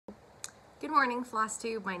Good morning,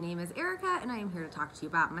 Flosstube. My name is Erica, and I am here to talk to you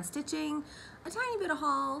about my stitching, a tiny bit of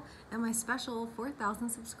haul, and my special 4,000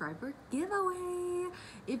 subscriber giveaway.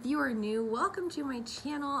 If you are new, welcome to my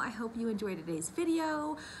channel. I hope you enjoyed today's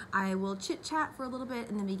video. I will chit chat for a little bit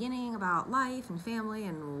in the beginning about life and family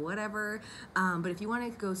and whatever. But if you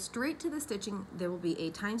want to go straight to the stitching, there will be a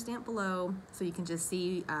timestamp below so you can just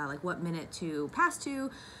see like what minute to pass to,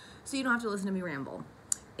 so you don't have to listen to me ramble.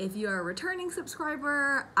 If you are a returning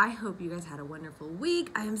subscriber, I hope you guys had a wonderful week.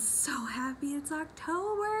 I am so happy it's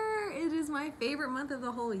October. It is my favorite month of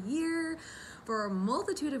the whole year for a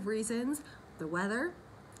multitude of reasons. The weather,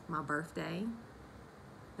 my birthday,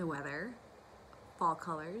 the weather, fall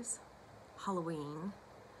colors, Halloween,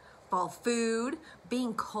 fall food,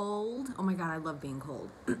 being cold. Oh my God, I love being cold.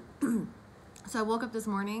 So I woke up this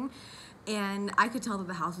morning and I could tell that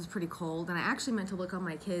the house was pretty cold, and I actually meant to look on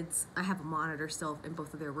my kids. I have a monitor still in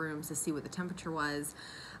both of their rooms to see what the temperature was,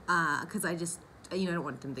 because I just, I don't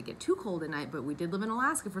want them to get too cold at night, but we did live in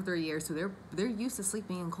Alaska for 30 years, so they're used to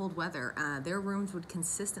sleeping in cold weather. Their rooms would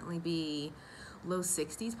consistently be low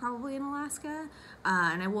 60s probably in Alaska,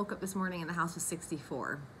 and I woke up this morning and the house was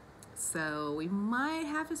 64. So we might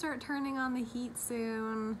have to start turning on the heat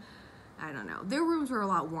soon. I don't know. Their rooms were a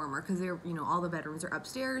lot warmer because they're, all the bedrooms are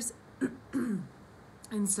upstairs.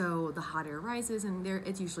 And so the hot air rises, and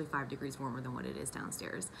it's usually 5 degrees warmer than what it is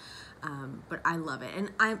downstairs. But I love it.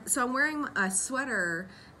 And I'm wearing a sweater,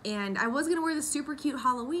 and I was gonna wear this super cute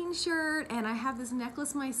Halloween shirt, and I have this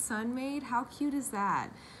necklace my son made. How cute is that?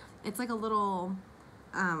 It's like a little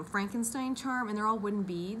Frankenstein charm, and they're all wooden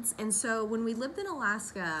beads. And so when we lived in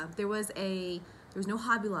Alaska, there was no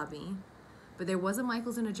Hobby Lobby, but there was a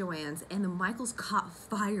Michael's and a Joann's, and the Michael's caught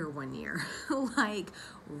fire one year, like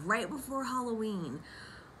right before Halloween.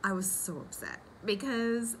 I was so upset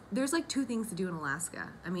because there's like 2 things to do in Alaska.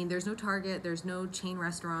 I mean, there's no Target, there's no chain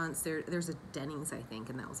restaurants, there's a Denny's, I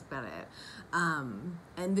think, and that was about it.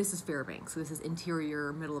 And this is Fairbanks, so this is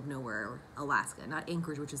interior, middle of nowhere, Alaska, not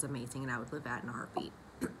Anchorage, which is amazing, and I would live at in a heartbeat.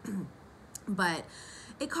 But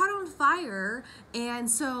it caught on fire, and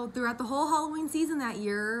so throughout the whole Halloween season that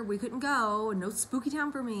year, we couldn't go, no spooky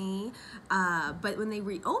town for me. But when they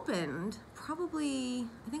reopened, probably,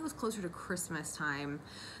 I think it was closer to Christmas time,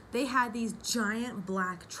 they had these giant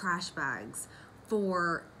black trash bags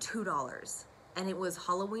for $2. And it was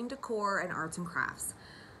Halloween decor and arts and crafts.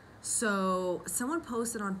 So someone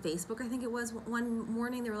posted on Facebook, I think it was one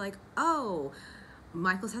morning, they were like, oh,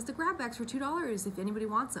 Michael's has the grab bags for $2 if anybody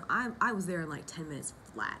wants them. I was there in like 10 minutes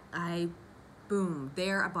flat. Boom,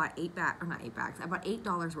 there I bought 8 bags, or not 8 bags, I bought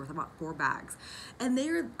 $8 worth, I bought 4 bags. And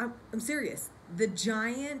I'm serious, the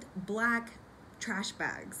giant black trash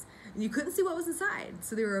bags. And you couldn't see what was inside,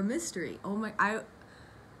 so they were a mystery. Oh my,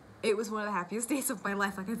 it was one of the happiest days of my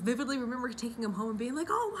life. Like, I vividly remember taking them home and being like,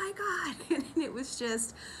 oh my God. And it was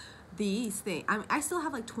just these things. I still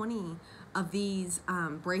have like 20 of these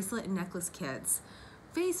bracelet and necklace kits,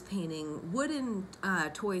 face painting, wooden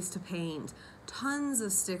toys to paint, tons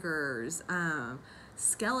of stickers,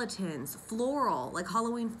 skeletons, floral, like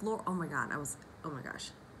Halloween floral. Oh my God, oh my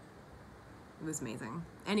gosh. It was amazing.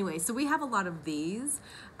 Anyway, so we have a lot of these,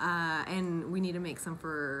 and we need to make some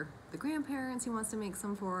for the grandparents. He wants to make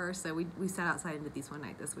some for her, so we sat outside and did these one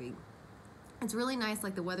night this week. It's really nice,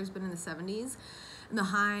 like the weather's been in the 70s, and the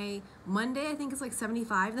high, Monday I think it's like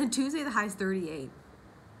 75, then Tuesday the high is 38.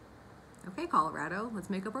 Okay, Colorado,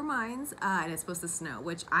 let's make up our minds. And it's supposed to snow,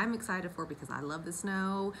 which I'm excited for because I love the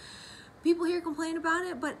snow. People here complain about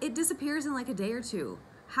it, but it disappears in like a day or two.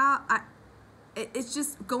 It's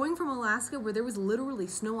just going from Alaska, where there was literally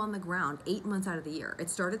snow on the ground 8 months out of the year.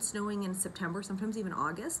 It started snowing in September, sometimes even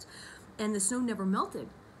August, and the snow never melted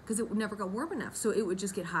because it never got warm enough. So it would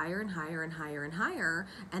just get higher and higher and higher and higher.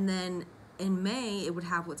 And then in May, it would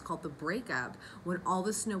have what's called the breakup, when all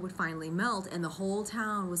the snow would finally melt, and the whole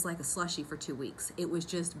town was like a slushy for 2 weeks. It was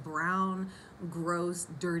just brown, gross,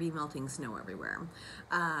 dirty, melting snow everywhere.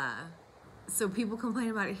 So people complain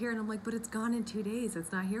about it here, and I'm like, but it's gone in 2 days.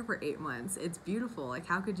 It's not here for 8 months. It's beautiful. Like,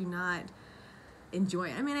 how could you not enjoy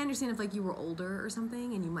it? I mean, I understand if like you were older or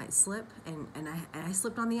something and you might slip, and I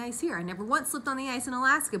slipped on the ice here. I never once slipped on the ice in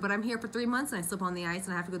Alaska, but I'm here for 3 months and I slip on the ice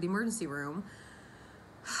and I have to go to the emergency room.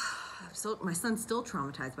 My son's still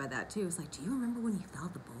traumatized by that too. It's like, do you remember when you fell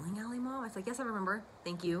at the bowling alley, Mom? I was like, yes, I remember.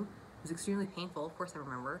 Thank you. It was extremely painful. Of course I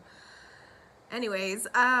remember. Anyways,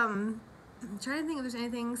 I'm trying to think if there's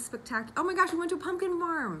anything spectacular. Oh my gosh, we went to a pumpkin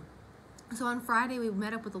farm. So on Friday, we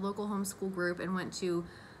met up with the local homeschool group and went to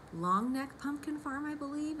Long Neck Pumpkin Farm, I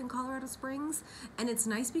believe, in Colorado Springs. And it's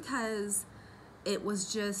nice because it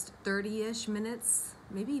was just 30-ish minutes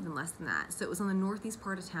maybe even less than that. So it was on the northeast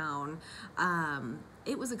part of town.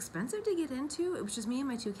 It was expensive to get into. It was just me and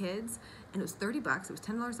my 2 kids, and it was $30. It was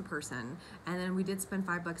 $10 a person. And then we did spend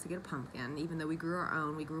 $5 to get a pumpkin, even though we grew our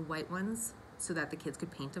own. We grew white ones so that the kids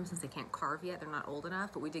could paint them, since they can't carve yet. They're not old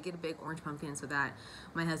enough, but we did get a big orange pumpkin so that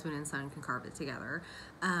my husband and son can carve it together.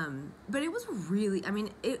 But it was really, I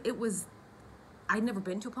mean, it was, I'd never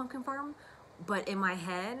been to a pumpkin farm, but in my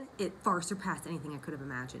head, it far surpassed anything I could have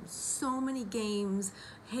imagined. So many games,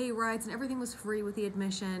 hay rides, and everything was free with the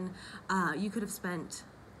admission. You could have spent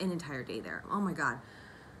an entire day there. Oh my God.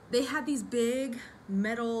 They had these big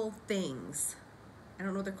metal things. I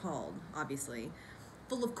don't know what they're called, obviously,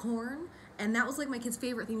 full of corn. And that was like my kids'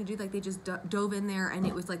 favorite thing to do. Like they just dove in there, and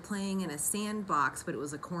it was like playing in a sandbox, but it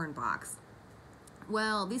was a corn box.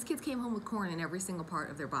 Well, these kids came home with corn in every single part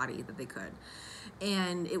of their body that they could.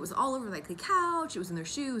 And it was all over like the couch, it was in their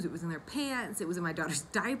shoes, it was in their pants, it was in my daughter's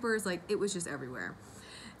diapers, like it was just everywhere.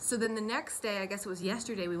 So then the next day, I guess it was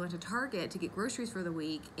yesterday, we went to Target to get groceries for the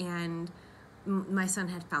week, and my son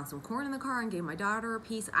had found some corn in the car and gave my daughter a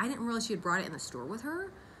piece. I didn't realize she had brought it in the store with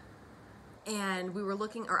her. And we were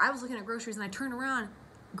looking, or I was looking at groceries, and I turned around,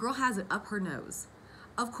 girl has it up her nose.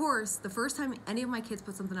 Of course, the first time any of my kids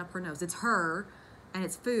put something up her nose, it's her, and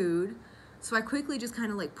it's food. So I quickly just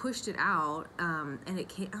kind of like pushed it out, and it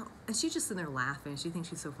came out, and she's just sitting there laughing. She thinks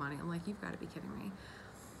she's so funny. I'm like, you've got to be kidding me.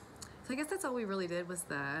 So I guess that's all we really did was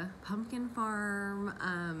the pumpkin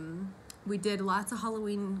farm. We did lots of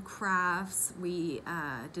Halloween crafts. We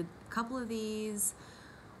did a couple of these.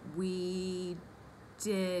 We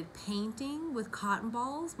did painting with cotton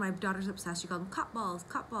balls. My daughter's obsessed. She called them cot balls,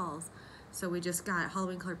 cot balls. So we just got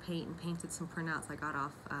Halloween colored paint and painted some printouts I got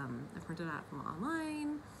off, I printed out from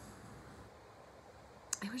online.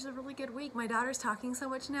 It was a really good week. My daughter's talking so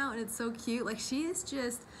much now, and it's so cute. Like she is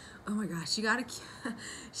just, oh my gosh, she got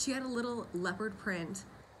a little leopard print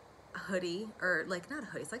hoodie, or like not a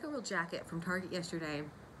hoodie, it's like a real jacket from Target yesterday,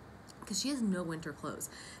 because she has no winter clothes.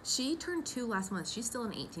 She turned 2 last month. She's still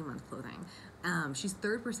in 18-month clothing. She's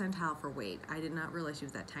 3rd percentile for weight. I did not realize she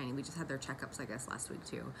was that tiny. We just had their checkups, I guess, last week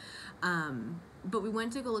too. But we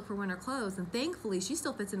went to go look for winter clothes, and thankfully she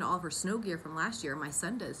still fits into all of her snow gear from last year. My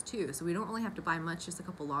son does too, so we don't really have to buy much, just a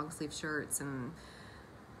couple long sleeve shirts, and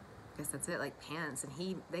I guess that's it, like pants,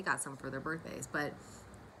 and they got some for their birthdays. But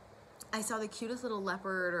I saw the cutest little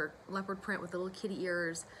leopard print with the little kitty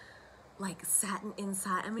ears, like satin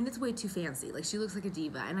inside. I mean, it's way too fancy. Like she looks like a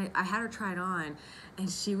diva, and I had her try it on, and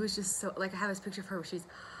she was just so, like I have this picture of her where she's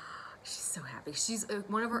so happy. She's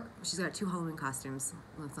she's got 2 Halloween costumes.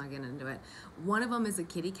 Let's not get into it. One of them is a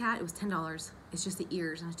kitty cat. It was $10. It's just the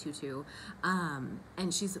ears and a tutu.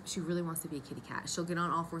 And she really wants to be a kitty cat. She'll get on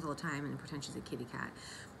all fours all the time and pretend she's a kitty cat.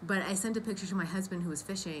 But I sent a picture to my husband who was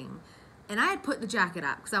fishing, and I had put the jacket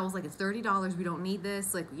up because I was like, it's $30. We don't need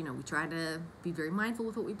this. Like, you know, we try to be very mindful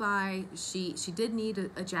with what we buy. She did need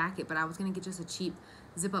a jacket, but I was going to get just a cheap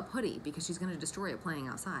zip-up hoodie because she's going to destroy it playing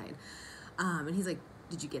outside. And he's like,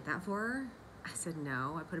 did you get that for her? I said,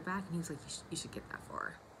 no. I put it back, and he was like, you should get that for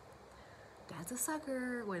her. Dad's a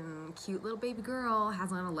sucker when cute little baby girl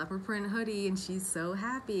has on a leopard print hoodie, and she's so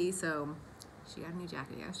happy. So she got a new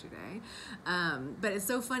jacket yesterday. But it's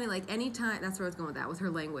so funny, like anytime, that's where I was going with that, with her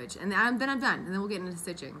language. And then I'm done, and then we'll get into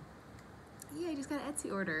stitching. Yeah, I just got an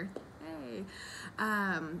Etsy order. Hey.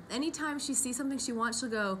 Anytime she sees something she wants, she'll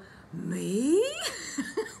go, me?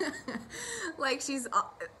 Like she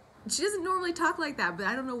doesn't normally talk like that, but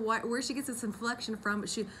I don't know where she gets this inflection from,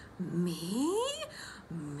 but me?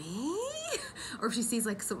 Or if she sees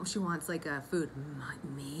like something she wants, like food,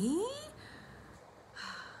 me?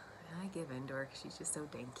 I give in to her because she's just so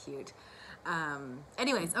dang cute.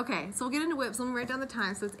 Anyways, okay, so we'll get into whips. Let me write down the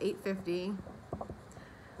time. So it's 8:50.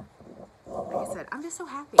 Like I said, I'm just so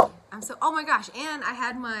happy. Oh my gosh, and I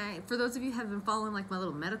had for those of you who have been following like my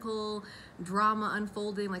little medical drama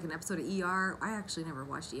unfolding, like an episode of ER. I actually never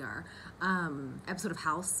watched ER. Episode of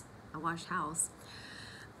House. I watched House.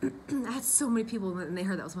 I had so many people, and they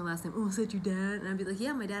heard that was my last name. Oh, is that your dad? And I'd be like,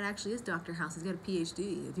 yeah, my dad actually is Dr. House. He's got a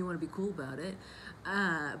PhD, if you want to be cool about it.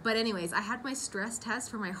 But anyways, I had my stress test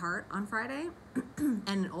for my heart on Friday and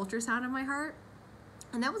an ultrasound of my heart.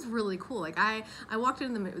 And that was really cool. Like I walked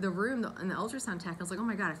in the room in the ultrasound tech, and I was like, oh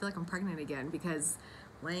my God, I feel like I'm pregnant again, because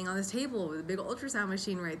laying on this table with a big ultrasound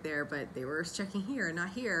machine right there, but they were checking here and not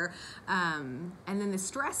here. And then the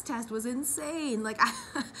stress test was insane. Like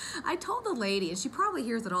I told the lady, and she probably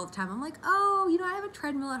hears it all the time. I'm like, oh, you know, I have a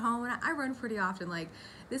treadmill at home, and I run pretty often. Like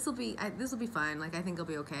this will be fine. Like I think I'll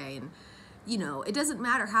be okay. And you know, it doesn't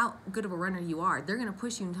matter how good of a runner you are. They're going to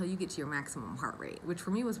push you until you get to your maximum heart rate, which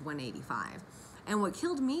for me was 185. And what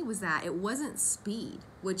killed me was that it wasn't speed,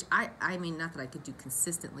 which I mean, not that I could do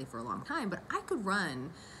consistently for a long time, but I could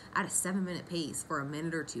run at a 7-minute pace for a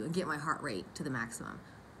minute or two and get my heart rate to the maximum.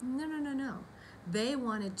 No, no, no, no. They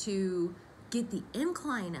wanted to get the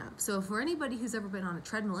incline up. So for anybody who's ever been on a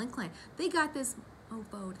treadmill incline, they got this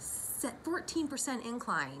 14%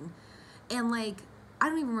 incline, and like, I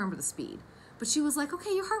don't even remember the speed. But she was like,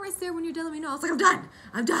 okay, your heart rate's there when you're done, let me know. I was like,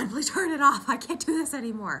 I'm done, please turn it off. I can't do this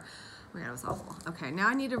anymore. Oh my God, it was awful. Okay, now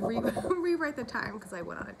I need to rewrite the time because I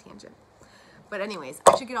went on a tangent. But anyways,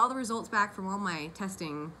 I should get all the results back from all my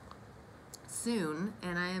testing soon,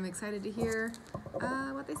 and I am excited to hear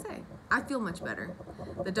what they say. I feel much better.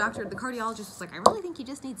 The cardiologist was like, I really think you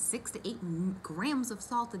just need 6 to 8 grams of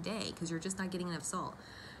salt a day because you're just not getting enough salt.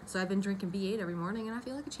 So I've been drinking V8 every morning, and I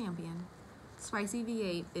feel like a champion. Spicy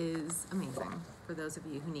V8 is amazing for those of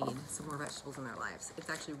you who need some more vegetables in their lives. It's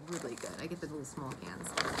actually really good. I get the little small cans.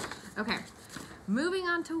 Okay, moving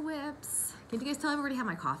on to whips. Can you guys tell I've already had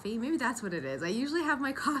my coffee? Maybe that's what it is. I usually have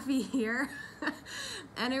my coffee here,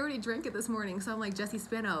 and I already drank it this morning, so I'm like Jessie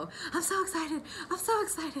Spano. I'm so excited. I'm so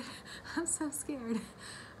excited. I'm so scared.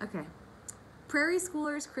 Okay, Prairie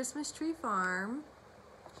Schoolers Christmas Tree Farm.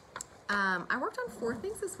 I worked on 4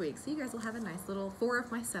 things this week, so you guys will have a nice little 4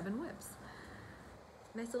 of my 7 whips.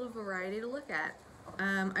 Nice little variety to look at.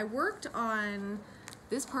 I worked on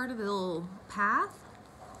this part of the little path,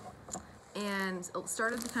 and it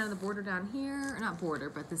started with kind of the border down here, or not border,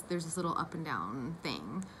 but there's this little up and down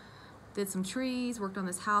thing. Did some trees, worked on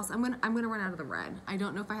this house. I'm gonna run out of the red. I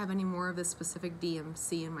don't know if I have any more of this specific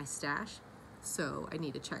DMC in my stash, so I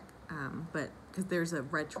need to check. But because there's a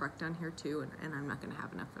red truck down here too, and I'm not gonna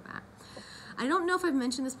have enough for that. I don't know if I've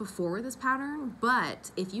mentioned this before with this pattern,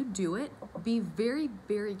 but if you do it, be very,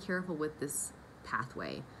 very careful with this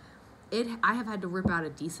pathway. I have had to rip out a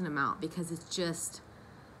decent amount because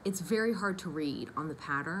it's very hard to read on the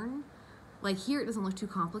pattern. Like here, it doesn't look too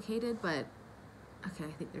complicated, but okay,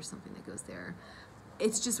 I think there's something that goes there.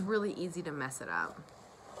 It's just really easy to mess it up.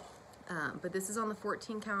 But this is on the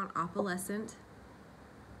 14 count opalescent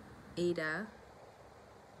Ada,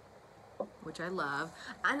 which I love.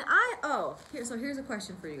 And here's a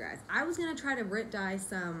question for you guys. I was gonna try to dye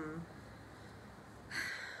some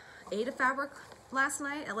Ada fabric last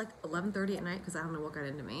night at like 11:30 at night because I don't know what got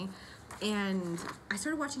into me. And I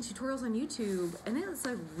started watching tutorials on YouTube, and it's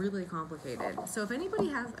like really complicated. So if anybody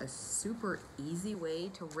has a super easy way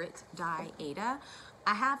to dye Ada,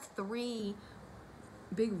 I have 3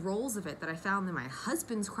 big rolls of it that I found in my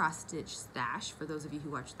husband's cross stitch stash, for those of you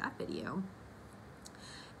who watched that video.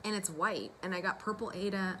 And it's white, and I got purple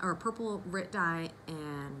Ada, or purple Rit dye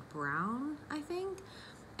and brown, I think.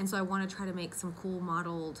 And so I want to try to make some cool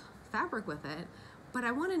mottled fabric with it, but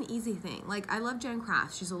I want an easy thing. Like, I love Jen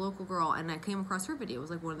Crafts, she's a local girl, and I came across her video. It was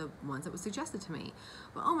like one of the ones that was suggested to me.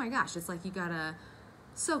 But oh my gosh, it's like you gotta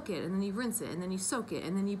soak it, and then you rinse it, and then you soak it,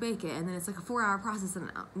 and then you bake it, and then it's like a 4-hour process,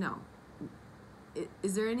 and no.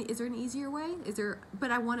 Is there an easier way?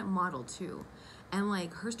 But I want it modeled too. And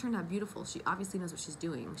like, hers turned out beautiful. She obviously knows what she's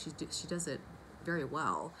doing. She does it very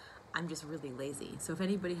well. I'm just really lazy. So if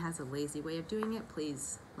anybody has a lazy way of doing it,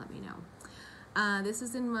 please let me know. This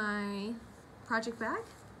is in my project bag.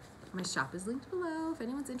 My shop is linked below if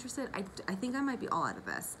anyone's interested. I think I might be all out of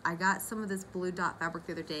this. I got some of this blue dot fabric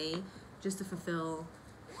the other day just to fulfill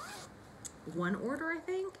one order, I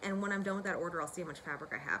think. And when I'm done with that order, I'll see how much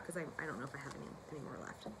fabric I have, because I don't know if I have any more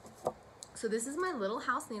left. So this is my Little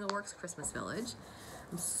House Needleworks Christmas Village.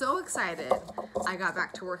 I'm so excited I got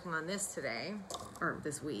back to working on this today, or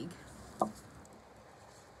this week,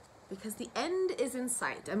 because the end is in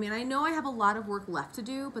sight. I mean, I know I have a lot of work left to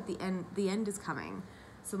do, but the end is coming.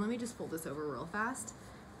 So let me just fold this over real fast.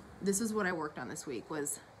 This is what I worked on this week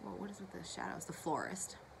was, well, what is with the shadows? The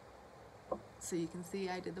florist. So you can see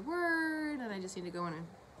I did the word, and I just need to go in and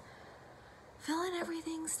fill in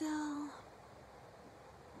everything still.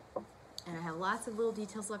 And I have lots of little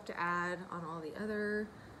details left to add on all the other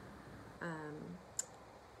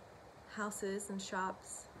houses and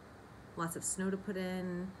shops. Lots of snow to put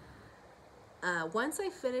in. Once I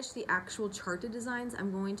finish the actual charted designs,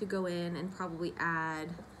 I'm going to go in and probably add,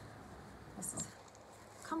 this is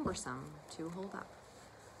cumbersome to hold up,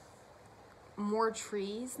 more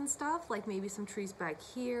trees and stuff, like maybe some trees back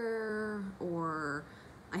here, or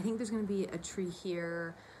I think there's going to be a tree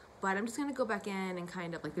here. But I'm just gonna go back in and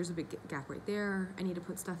kind of, like, there's a big gap right there. I need to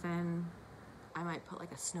put stuff in. I might put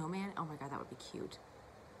like a snowman. Oh my God, that would be cute.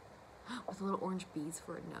 With little orange beads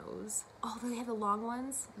for a nose. Oh, they have the long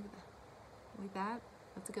ones. Look at that. Like that.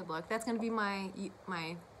 That's a good look. That's gonna be my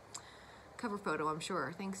cover photo, I'm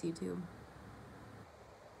sure. Thanks, YouTube.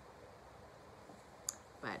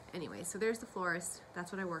 But Anyway, so there's the florist.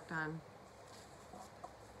 That's what I worked on.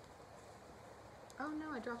 Oh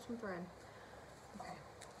no, I dropped some thread. Okay.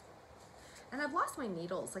 And I've lost my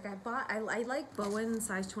needles. Like I like Bowen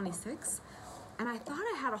size 26, and I thought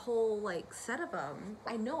I had a whole like set of them.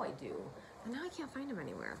 I know I do, and now I can't find them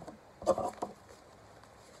anywhere. Oh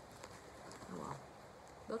well,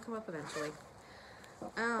 they'll come up eventually.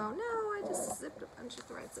 Oh no, I just zipped a bunch of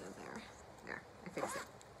threads in there. There, I fixed it.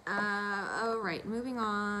 All right, moving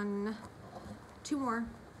on. 2 more.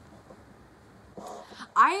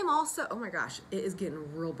 I am also, oh my gosh, it is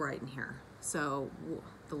getting real bright in here. So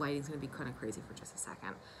the lighting's gonna be kind of crazy for just a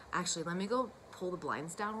second. Actually, let me go pull the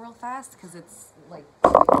blinds down real fast because it's like,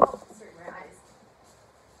 sorry, my eyes.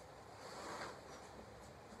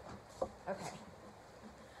 Okay.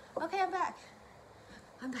 Okay, I'm back.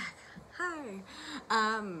 I'm back. Hi.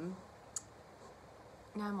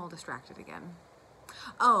 Now I'm all distracted again.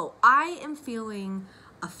 Oh, I am feeling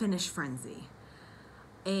a finish frenzy.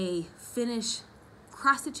 A finish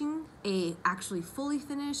cross-stitching, a actually fully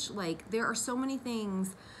finished. Like, there are so many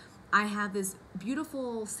things. I have this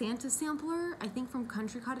beautiful Santa sampler, I think from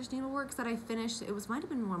Country Cottage Needleworks, that I finished. It might have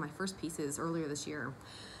been one of my first pieces earlier this year.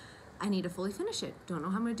 I need to fully finish it. Don't know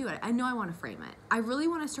how I'm gonna do it. I know I wanna frame it. I really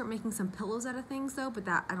wanna start making some pillows out of things though, but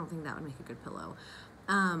I don't think that would make a good pillow.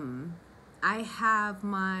 I have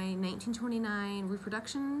my 1929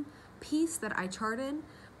 reproduction piece that I charted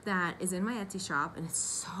that is in my Etsy shop, and it's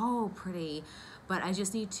so pretty, but I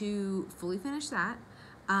just need to fully finish that.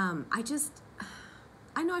 I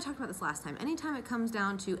know I talked about this last time. Anytime it comes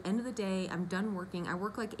down to end of the day, I'm done working. I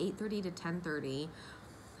work like 8:30 to 10:30.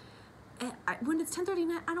 When it's 10:30 at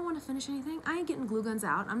night, I don't want to finish anything. I ain't getting glue guns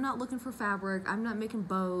out. I'm not looking for fabric. I'm not making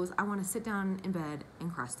bows. I want to sit down in bed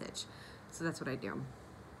and cross stitch. So that's what I do.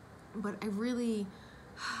 But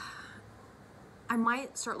I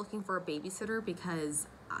might start looking for a babysitter because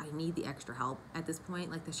I need the extra help at this point.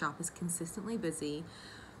 Like, the shop is consistently busy,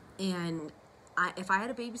 and if I had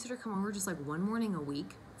a babysitter come over just like one morning a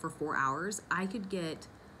week for 4 hours, I could get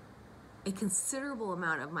a considerable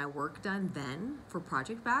amount of my work done then for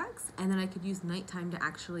project bags, and then I could use nighttime to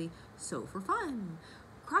actually sew for fun,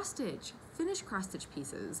 cross stitch, finish cross stitch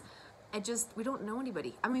pieces. We don't know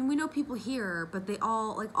anybody. I mean, we know people here, but they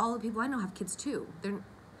all, like all the people I know have kids too.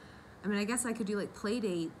 I guess I could do like play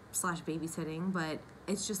date / babysitting, but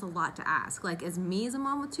it's just a lot to ask. Like, as a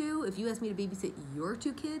mom with 2, if you ask me to babysit your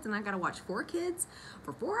 2 kids and I gotta watch 4 kids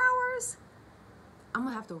for 4 hours, I'm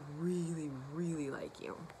gonna have to really, really like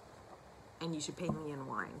you. And you should pay me in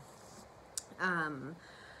wine.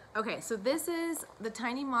 Okay, so this is the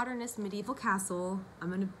Tiny Modernist Medieval Castle.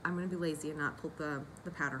 I'm gonna be lazy and not pull the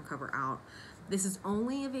pattern cover out. This is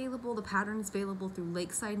only available, the pattern is available through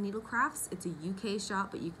Lakeside Needlecrafts. It's a UK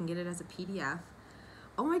shop, but you can get it as a PDF.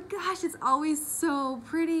 Oh my gosh, it's always so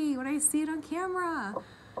pretty when I see it on camera.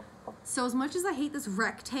 So as much as I hate this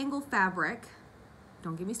rectangle fabric,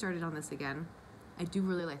 don't get me started on this again, I do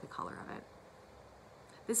really like the color of it.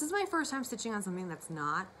 This is my first time stitching on something that's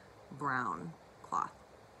not brown cloth.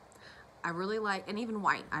 I really like, and even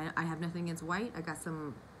white. I have nothing against white. I got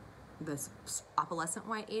this opalescent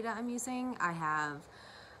white Aida I'm using. I have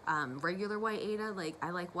regular white Aida. Like,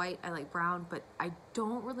 I like white, I like brown, but I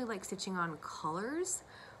don't really like stitching on colors.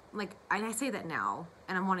 Like, and I say that now,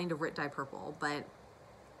 and I'm wanting to dye purple, but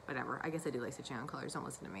whatever. I guess I do like stitching on colors. Don't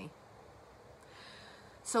listen to me.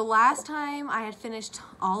 So last time I had finished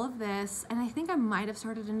all of this, and I think I might have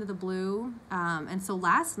started into the blue. And so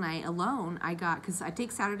last night alone, because I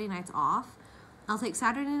take Saturday nights off. I'll take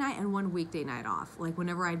Saturday night and 1 weekday night off. Like,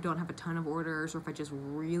 whenever I don't have a ton of orders, or if I just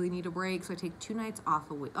really need a break. So I take 2 nights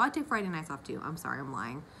off a week. Oh, I take Friday nights off too. I'm sorry, I'm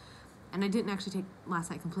lying. And I didn't actually take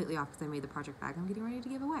last night completely off because I made the project bag I'm getting ready to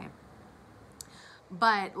give away.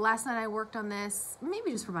 But last night I worked on this,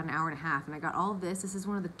 maybe just for about an hour and a half, and I got all of this. This is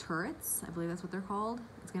one of the turrets. I believe that's what they're called.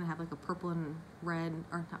 It's gonna have like a purple and red,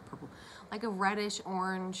 or not purple, like a reddish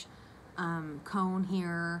orange cone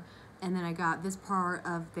here. And then I got this part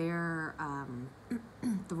of their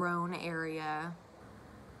throne area.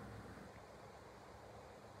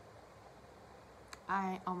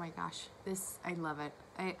 Oh my gosh, I love it.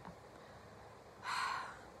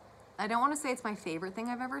 I don't want to say it's my favorite thing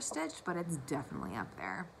I've ever stitched, but it's definitely up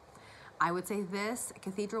there. I would say this,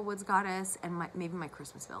 Cathedral Woods Goddess, and maybe my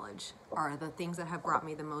Christmas Village are the things that have brought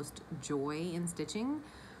me the most joy in stitching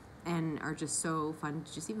and are just so fun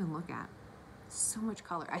to just even look at. So much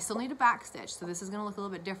color. I still need a back stitch, so this is going to look a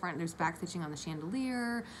little bit different. There's back stitching on the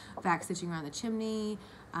chandelier, back stitching around the chimney.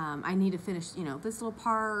 I need to finish, this little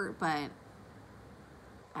part, but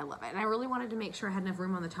I love it. And I really wanted to make sure I had enough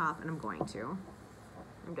room on the top, and I'm going to.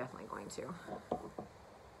 I'm definitely going to.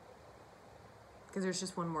 because there's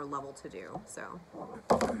just one more level to do. So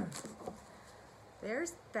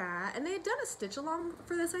there's that. And they had done a stitch along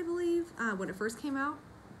for this, I believe, when it first came out.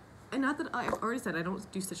 And not that I've already said I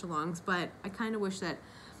don't do stitch alongs, but I kind of wish that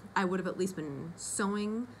I would have at least been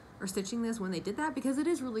sewing or stitching this when they did that, because it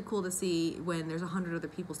is really cool to see when there's 100 other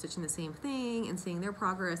people stitching the same thing and seeing their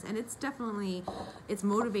progress. And it's definitely, it's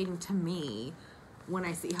motivating to me when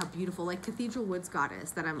I see how beautiful, like Cathedral Woods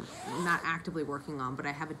Goddess, that I'm not actively working on, but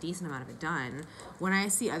I have a decent amount of it done. When I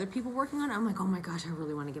see other people working on it, I'm like, oh my gosh, I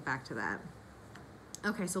really want to get back to that.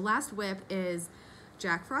 Okay, so last whip is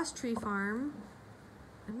Jack Frost Tree Farm.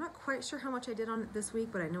 I'm not quite sure how much I did on it this week,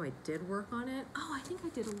 but I know I did work on it. Oh, I think I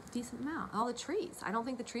did a decent amount. All the trees. I don't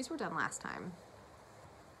think the trees were done last time.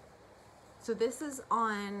 So this is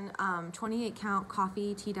on 28 count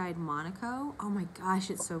coffee tea dyed Monaco. Oh my gosh,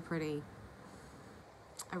 it's so pretty.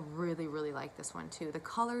 I really, really like this one too. The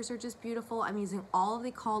colors are just beautiful. I'm using all of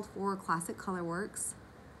the called for classic color works,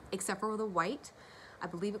 except for the white. I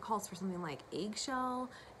believe it calls for something like eggshell,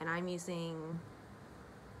 and I'm using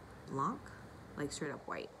Blanc, like straight up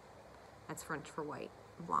white. That's French for white,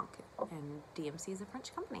 Blanc, and DMC is a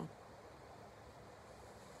French company.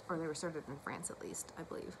 Or they were started in France at least, I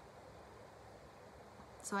believe.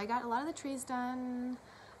 So I got a lot of the trees done.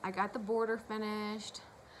 I got the border finished.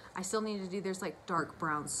 I still need to do, there's like dark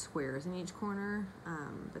brown squares in each corner,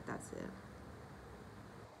 but that's it.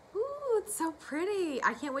 Ooh, it's so pretty.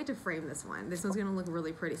 I can't wait to frame this one. This one's gonna look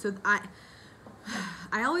really pretty. So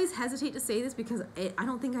I always hesitate to say this because I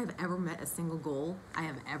don't think I've ever met a single goal I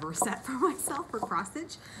have ever set for myself for cross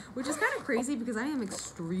stitch, which is kind of crazy because I am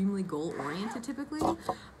extremely goal oriented typically.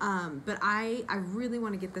 But I really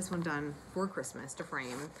want to get this one done for Christmas to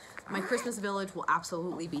frame. My Christmas village will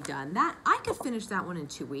absolutely be done. That I could finish that one in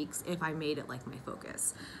 2 weeks if I made it like my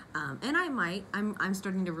focus. And I might. I'm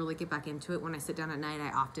starting to really get back into it. When I sit down at night, I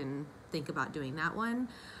often think about doing that one.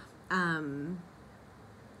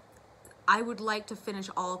 I would like to finish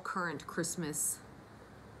all current Christmas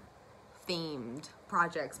themed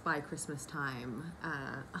projects by Christmas time.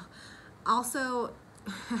 Also,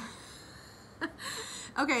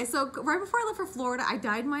 okay, so right before I left for Florida, I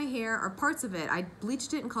dyed my hair, or parts of it. I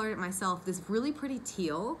bleached it and colored it myself, this really pretty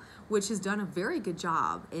teal, which has done a very good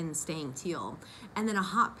job in staying teal. And then a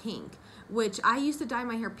hot pink, which I used to dye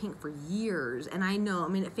my hair pink for years. And I know, I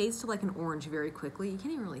mean, it fades to like an orange very quickly. You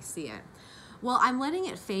can't even really see it. Well, I'm letting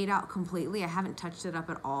it fade out completely. I haven't touched it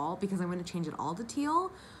up at all because I'm going to change it all to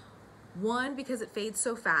teal. One, because it fades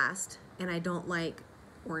so fast and I don't like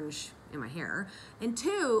orange in my hair. And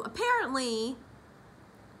two, apparently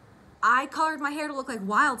I colored my hair to look like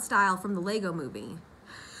Wild Style from the Lego movie.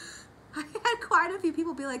 I had quite a few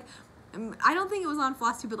people be like, I don't think it was on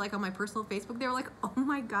Flosstube, but like on my personal Facebook, they were like, oh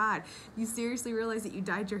my God, you seriously realize that you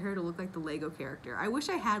dyed your hair to look like the Lego character. I wish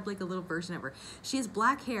I had like a little version of her. She has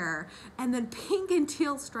black hair and then pink and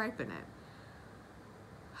teal stripe in it.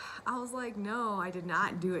 I was like, no, I did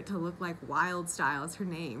not do it to look like Wild Style, is her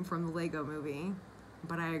name, from the Lego movie.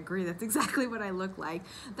 But I agree, that's exactly what I look like.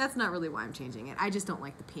 That's not really why I'm changing it. I just don't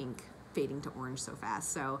like the pink fading to orange so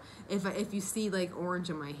fast. So if you see like orange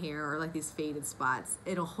in my hair or like these faded spots,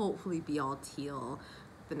 it'll hopefully be all teal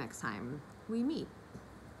the next time we meet.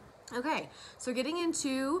 Okay, so getting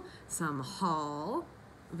into some haul,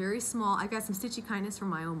 very small. I got some Stitchy Kindness from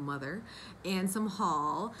my own mother and some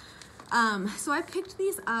haul. So I picked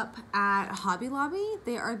these up at Hobby Lobby.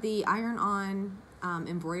 They are the iron-on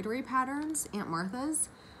embroidery patterns, Aunt Martha's.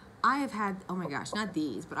 I have had, oh my gosh, not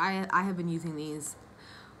these, but I have been using these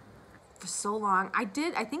for so long. I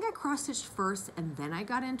think I cross-stitched first and then I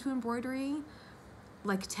got into embroidery.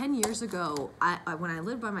 Like 10 years ago, when I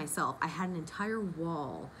lived by myself, I had an entire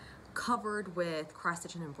wall covered with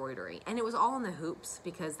cross-stitch and embroidery. And it was all in the hoops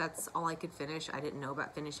because that's all I could finish. I didn't know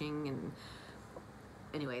about finishing. And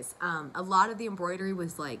anyways, a lot of the embroidery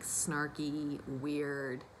was like snarky,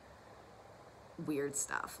 weird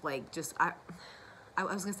stuff. Like just, I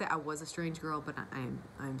was gonna say I was a strange girl, but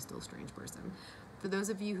I'm still a strange person. For those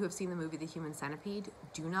of you who have seen the movie The Human Centipede,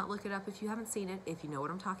 do not look it up if you haven't seen it. If you know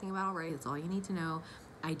what I'm talking about already, that's all you need to know.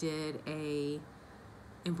 I did a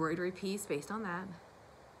embroidery piece based on that.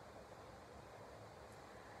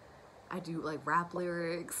 I do like rap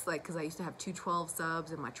lyrics, like, because I used to have 212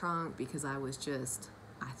 subs in my trunk because I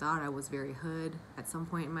thought I was very hood at some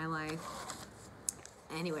point in my life.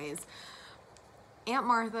 Anyways, Aunt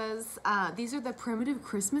Martha's, these are the primitive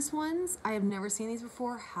Christmas ones. I have never seen these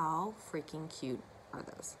before. How freaking cute are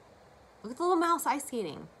those? Look at the little mouse ice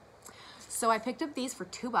skating. So I picked up these for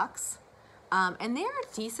 $2. And they are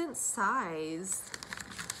a decent size.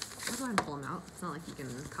 I'll go ahead and pull them out. It's not like you can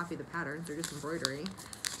copy the patterns, they're just embroidery.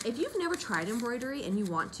 If you've never tried embroidery and you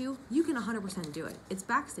want to, you can 100% do it. It's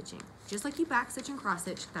back stitching. Just like you back stitch and cross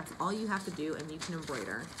stitch, that's all you have to do and you can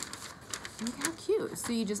embroider. Look how cute.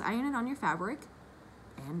 So you just iron it on your fabric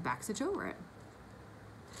and back stitch over it.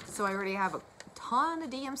 So I already have a ton of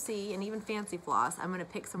DMC and even fancy floss. I'm gonna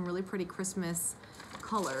pick some really pretty Christmas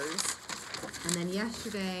colors. And then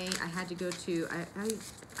yesterday I had to go to,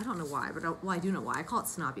 I don't know why, but well, I do know why. I call it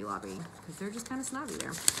Snobby Lobby because they're just kind of snobby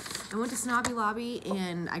there. I went to Snobby Lobby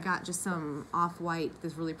and I got just some off-white,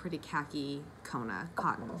 this really pretty khaki Kona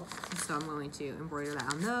cotton. So I'm going to embroider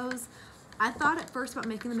that on those. I thought at first about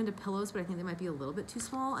making them into pillows, but I think they might be a little bit too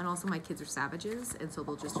small. And also my kids are savages, and so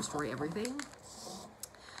they'll just destroy everything.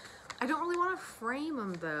 I don't really want to frame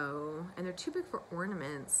them though, and they're too big for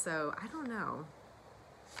ornaments, so I don't know.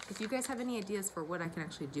 If you guys have any ideas for what I can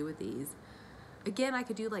actually do with these. Again, I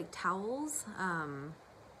could do like towels,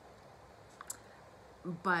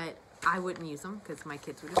 but I wouldn't use them because my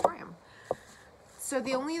kids would destroy them. So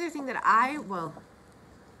the only other thing that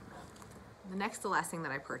the next to last thing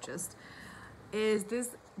that I purchased is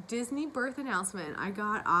this Disney birth announcement I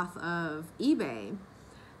got off of eBay.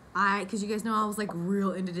 Because you guys know I was like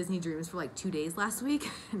real into Disney Dreams for like 2 days last week.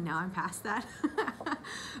 Now I'm past that.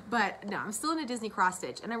 But no, I'm still into Disney cross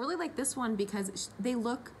stitch. And I really like this one because they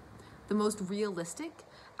look the most realistic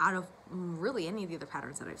out of really any of the other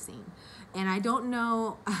patterns that I've seen. And I don't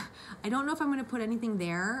know if I'm going to put anything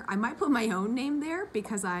there. I might put my own name there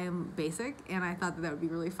because I am basic and I thought that would be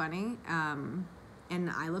really funny. And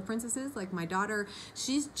I love princesses. Like my daughter,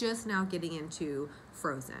 she's just now getting into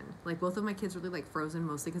Frozen. Like both of my kids really like Frozen,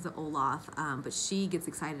 mostly because of Olaf, but she gets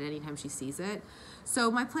excited anytime she sees it. So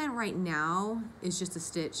my plan right now is just to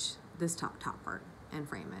stitch this top part and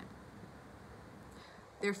frame it.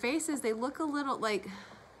 Their faces, they look a little like,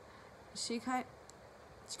 she kind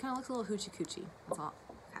of looks a little hoochie coochie. That's all.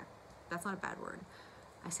 Okay, that's not a bad word.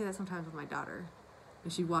 I say that sometimes with my daughter.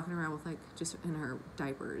 And she's walking around with like just in her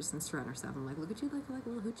diapers and surround herself. I'm like, look at you, like a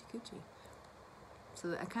little hoochie coochie.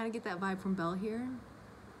 So I kind of get that vibe from Belle here,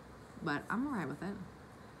 but I'm alright with it.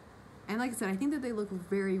 And like I said, I think that they look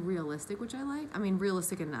very realistic, which I like. I mean,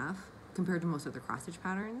 realistic enough compared to most other cross stitch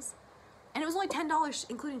patterns. And it was only $10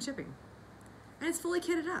 including shipping, and it's fully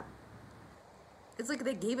kitted up. It's like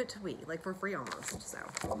they gave it to me, like for free almost. So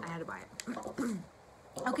I had to buy it.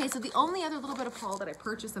 Okay, so the only other little bit of haul that I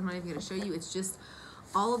purchased, I'm not even going to show you. It's just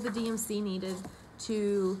all of the DMC needed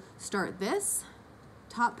to start this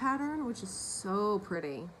top pattern, which is so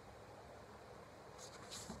pretty.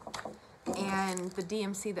 And the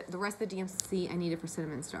DMC, the rest of the DMC I needed for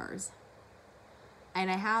Cinnamon Stars.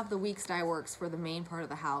 And I have the Weeks Dye Works for the main part of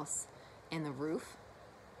the house and the roof.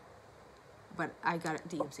 But I got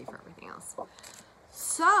DMC for everything else.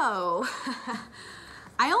 So,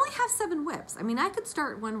 I only have 7 whips. I mean, I could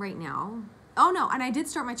start one right now. Oh no, and I did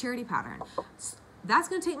start my charity pattern. That's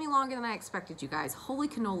gonna take me longer than I expected, you guys. Holy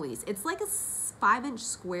cannolis. It's like a 5-inch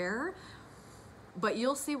square, but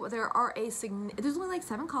you'll see what there's only like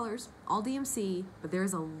 7 colors, all DMC, but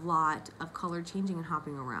there's a lot of color changing and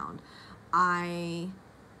hopping around. I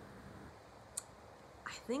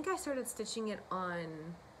think I started stitching it on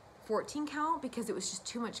 14 count because it was just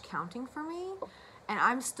too much counting for me. And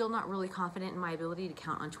I'm still not really confident in my ability to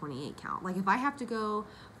count on 28 count. Like if I have to go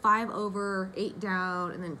 5 over, 8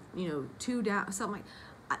 down, and then, you know, 2 down, something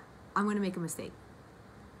like, I'm gonna make a mistake.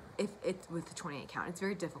 If it's with the 28 count, it's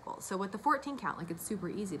very difficult. So with the 14 count, like it's super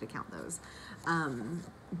easy to count those.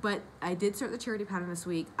 But I did start the charity pattern this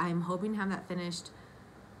week. I'm hoping to have that finished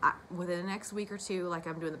within the next week or 2. Like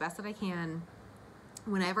I'm doing the best that I can.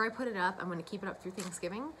 Whenever I put it up, I'm going to keep it up through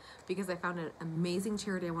Thanksgiving because I found an amazing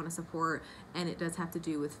charity I want to support, and it does have to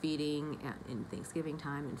do with feeding in Thanksgiving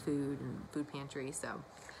time and food pantry. So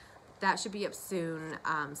that should be up soon.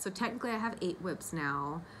 So technically I have 8 whips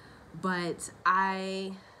now, but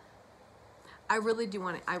I really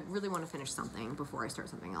want to finish something before I start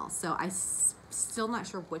something else. So I'm still not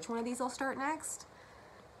sure which one of these I'll start next.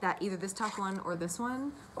 That either this top one or this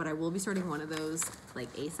one, but I will be starting one of those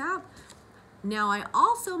like ASAP. Now I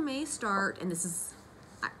also may start, and this is,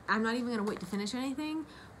 I'm not even gonna wait to finish anything,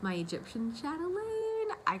 my Egyptian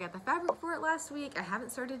chatelaine. I got the fabric for it last week. I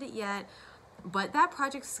haven't started it yet, but that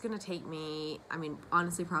project's gonna take me, I mean,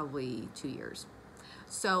 honestly, probably 2 years.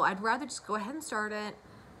 So I'd rather just go ahead and start it,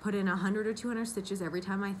 put in 100 or 200 stitches every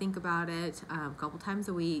time I think about it, a couple times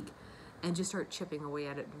a week, and just start chipping away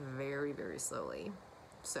at it very, very slowly.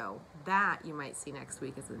 So that you might see next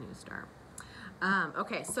week as a new start.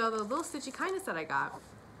 Okay, so the little stitchy kindness that I got,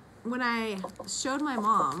 when I showed my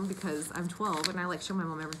mom, because I'm 12 and I like show my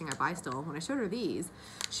mom everything I buy still, when I showed her these,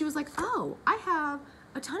 she was like, oh, I have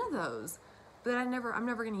a ton of those. but I'm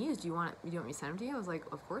never gonna use. Do you want me to send them to you? I was like,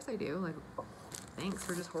 of course I do. Like, thanks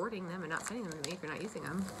for just hoarding them and not sending them to me if you're not using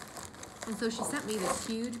them. And so she sent me this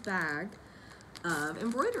huge bag of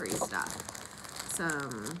embroidery stuff.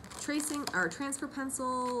 Some tracing or transfer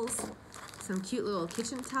pencils, some cute little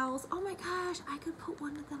kitchen towels. Oh my gosh, I could put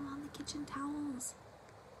one of them on the kitchen towels.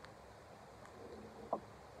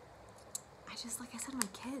 Like I said, my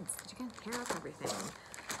kids, you can pair up everything.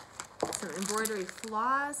 Some embroidery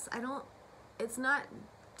floss. It's not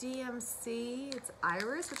DMC, it's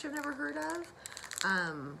Iris, which I've never heard of.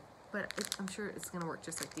 But I'm sure it's gonna work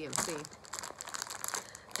just like DMC.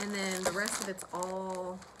 And then the rest of it's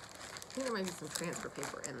all, I think there might be some transfer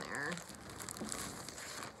paper in there.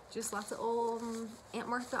 Just lots of old Aunt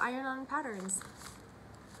Martha iron-on patterns.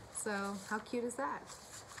 So how cute is that?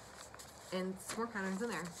 And some more patterns in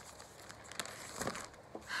there.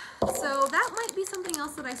 So that might be something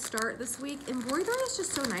else that I start this week. Embroidery is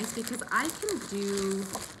just so nice because I can do,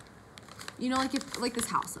 you know, like this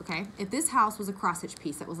house, okay? If this house was a cross-stitch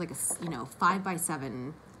piece that was like a,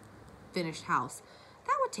 5x7 finished house,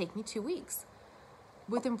 that would take me 2 weeks.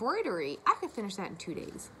 With embroidery, I could finish that in 2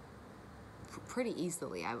 days. Pretty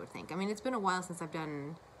easily, I would think. I mean, it's been a while since I've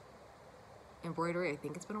done embroidery. I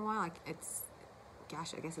think it's been a while. Like,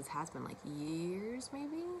 gosh, I guess it has been like years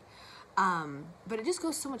maybe. But it just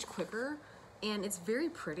goes so much quicker, and it's very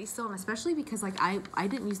pretty still, and especially because like I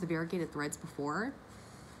didn't use the variegated threads before,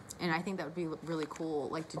 and I think that would be really cool,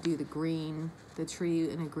 like to do the tree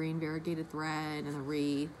in a green variegated thread and the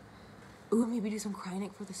wreath. Ooh, maybe do some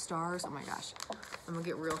cryonic for the stars. Oh my gosh, I'm gonna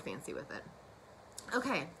get real fancy with it.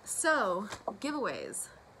 Okay, so giveaways.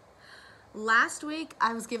 Last week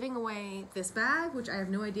I was giving away this bag, which I have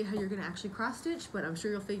no idea how you're gonna actually cross stitch, but I'm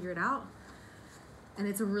sure you'll figure it out. And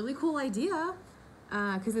it's a really cool idea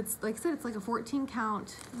because it's, like I said, it's like a 14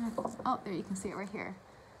 count. Oh, there, you can see it right here.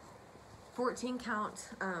 14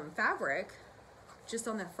 count fabric just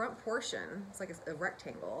on the front portion. It's like a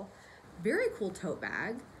rectangle. Very cool tote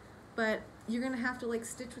bag, but you're gonna have to like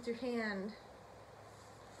stitch with your hand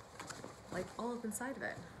like all up inside of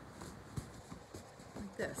it.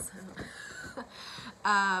 Like this.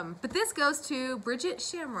 But this goes to Bridget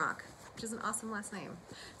Shamrock, which is an awesome last name.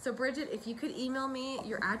 So Bridget, if you could email me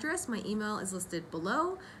your address, my email is listed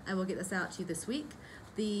below. I will get this out to you this week.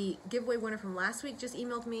 The giveaway winner from last week just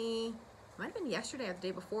emailed me, might have been yesterday or the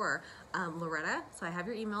day before, Loretta. So I have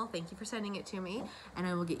your email. Thank you for sending it to me. And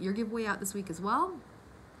I will get your giveaway out this week as well.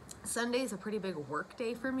 Sunday is a pretty big work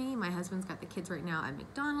day for me. My husband's got the kids right now at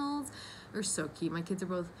McDonald's. They're so cute. My kids are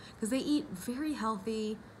both, because they eat very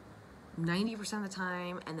healthy 90% of the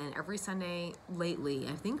time, and then every Sunday lately,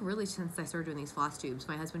 I think really since I started doing these Flosstubes,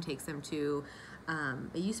 my husband takes them to,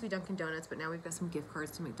 it used to be Dunkin' Donuts, but now we've got some gift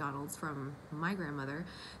cards to McDonald's from my grandmother.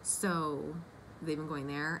 So they've been going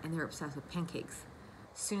there, and they're obsessed with pancakes.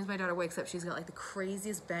 As soon as my daughter wakes up, she's got like the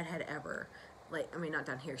craziest bedhead ever. Like, I mean, not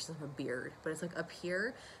down here, she doesn't have a beard, but it's like up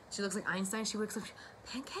here. She looks like Einstein. She wakes up,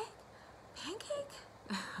 pancake? Pancake?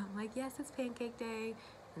 I'm like, yes, it's pancake day.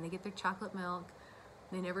 And they get their chocolate milk.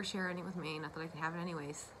 They never share any with me, not that I can have it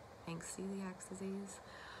anyways. Thanks, celiac disease.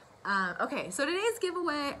 Okay, so today's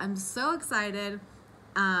giveaway, I'm so excited.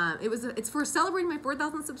 It's for celebrating my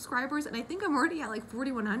 4,000 subscribers, and I think I'm already at like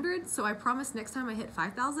 4,100, so I promise next time I hit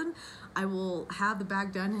 5,000, I will have the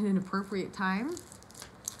bag done in an appropriate time.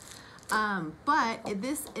 But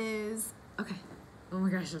this is, okay, oh my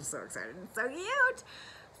gosh, I'm so excited, it's so cute.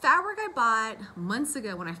 Fabric I bought months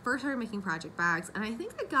ago when I first started making project bags, and I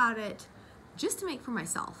think I got it just to make for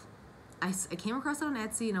myself. I came across it on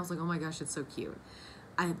Etsy, and I was like, oh my gosh, it's so cute.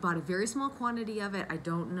 I bought a very small quantity of it. I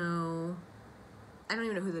don't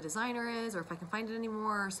even know who the designer is or if I can find it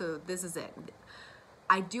anymore, so this is it.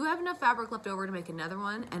 I do have enough fabric left over to make another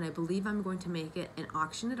one, and I believe I'm going to make it and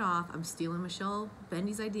auction it off. I'm stealing Michelle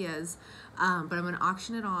Bendy's ideas, but I'm going to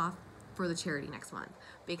auction it off for the charity next month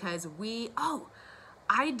because we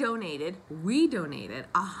donated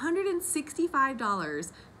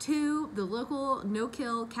 $165 to the local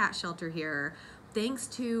no-kill cat shelter here, thanks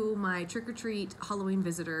to my trick-or-treat Halloween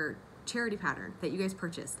visitor charity pattern that you guys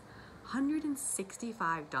purchased.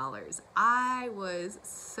 $165. I was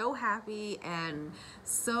so happy and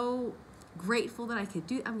so grateful that I could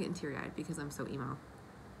do. I'm getting teary-eyed because I'm so emo.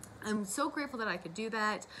 I'm so grateful that I could do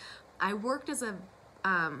that. I worked as a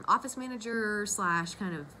office manager slash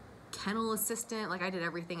kind of kennel assistant. Like I did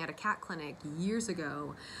everything at a cat clinic years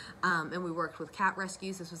ago, and we worked with cat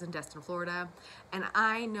rescues. This was in Destin, Florida, and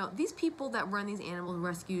I know these people that run these animal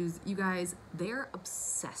rescues, you guys, they're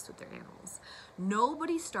obsessed with their animals.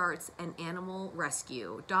 Nobody starts an animal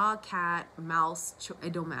rescue, dog, cat, mouse,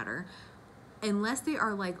 it don't matter, unless they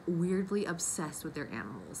are like weirdly obsessed with their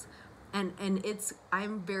animals. And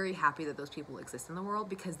I'm very happy that those people exist in the world,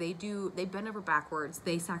 because they bend over backwards.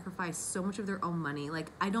 They sacrifice so much of their own money.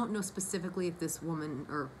 Like, I don't know specifically if this woman,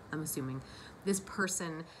 or I'm assuming this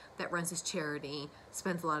person that runs this charity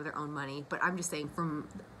spends a lot of their own money, but I'm just saying, from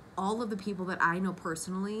all of the people that I know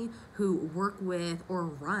personally who work with or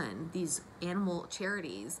run these animal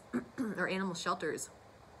charities or animal shelters,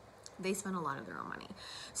 they spend a lot of their own money.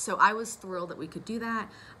 So I was thrilled that we could do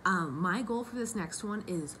that. My goal for this next one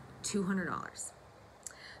is $200.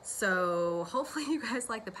 So hopefully you guys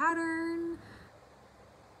like the pattern.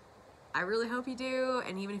 I really hope you do.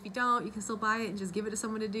 And even if you don't, you can still buy it and just give it to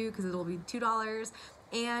someone to do, because it'll be $2.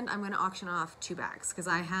 And I'm going to auction off 2 bags, because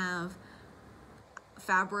I have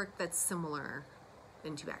fabric that's similar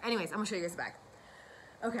in 2 bags. Anyways, I'm gonna show you guys the bag.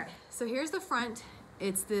 Okay, so here's the front.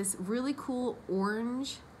 It's this really cool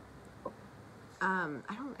orange, I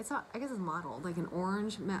guess it's modeled, like an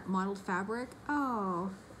orange modeled fabric. Oh,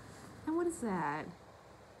 and what is that?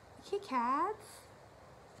 Kitty cats?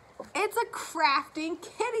 It's a crafting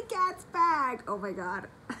kitty cats bag. Oh my God.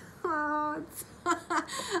 Oh,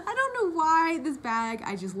 I don't know why this bag,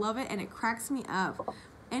 I just love it, and it cracks me up.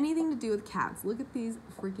 Anything to do with cats. Look at these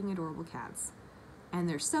freaking adorable cats. And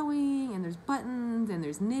there's sewing, and there's buttons, and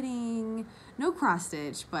there's knitting. No cross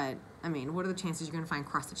stitch, but I mean, what are the chances you're gonna find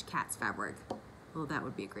cross stitch cats fabric? Well, that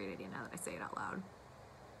would be a great idea now that I say it out loud.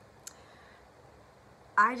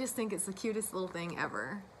 I just think it's the cutest little thing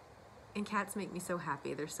ever. And cats make me so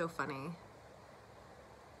happy. They're so funny.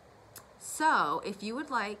 So if you would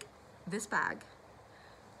like this bag,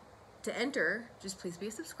 to enter, just please be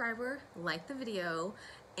a subscriber, like the video,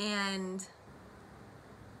 and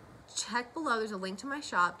check below. There's a link to my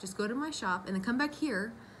shop. Just go to my shop and then come back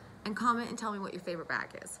here and comment and tell me what your favorite bag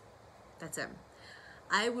is. That's it.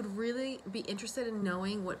 I would really be interested in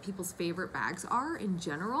knowing what people's favorite bags are in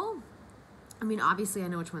general. I mean, obviously I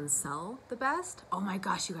know which ones sell the best. Oh my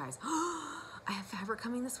gosh, you guys. I have fabric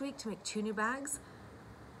coming this week to make 2 new bags.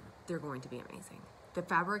 They're going to be amazing. The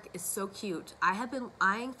fabric is so cute. I have been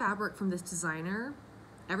eyeing fabric from this designer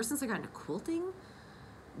ever since I got into quilting,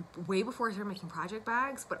 way before I started making project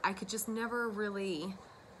bags, but I could just never really,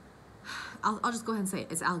 I'll just go ahead and say it,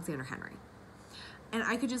 it's Alexander Henry. And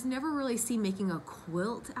I could just never really see making a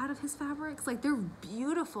quilt out of his fabrics. Like, they're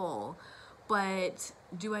beautiful, but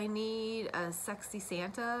do I need a sexy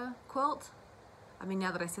Santa quilt? I mean,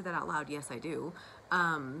 now that I say that out loud, yes, I do.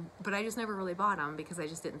 But I just never really bought them because I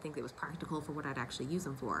just didn't think it was practical for what I'd actually use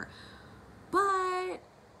them for. But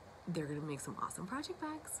they're gonna make some awesome project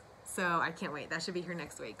bags. So I can't wait. That should be here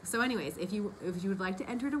next week. So anyways, if you would like to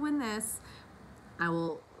enter to win this, I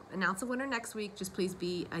will announce a winner next week. Just please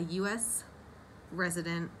be a US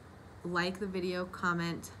resident, like the video,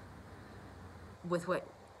 comment with what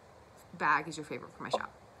bag is your favorite for my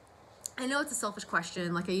shop. I know it's a selfish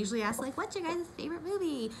question. Like, I usually ask, like, what's your guys' favorite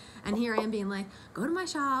movie? And here I am being like, go to my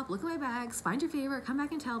shop, look at my bags, find your favorite, come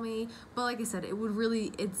back and tell me. But like I said, it would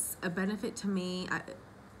really, it's a benefit to me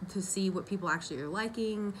to see what people actually are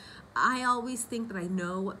liking. I always think that I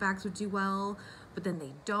know what bags would do well, but then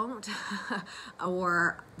they don't.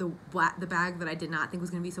 Or the bag that I did not think was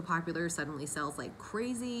going to be so popular suddenly sells like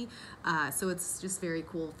crazy. So it's just very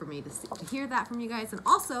cool for me to hear that from you guys. And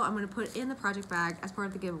also, I'm going to put in the project bag as part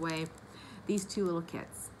of the giveaway these 2 little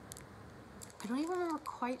kits. I don't even remember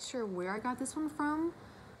quite sure where I got this one from,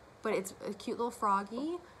 but it's a cute little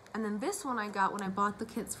froggy. And then this one I got when I bought the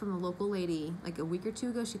kits from the local lady like a week or 2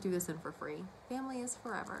 ago. She threw this in for free. Family is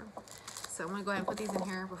forever. So I'm going to go ahead and put these in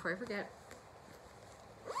here before I forget.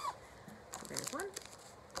 There's 1,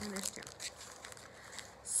 and there's 2.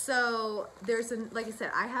 So there's like I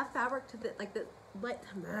said, I have fabric to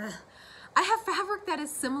I have fabric that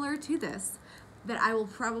is similar to this that I will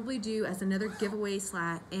probably do as another giveaway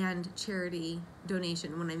and charity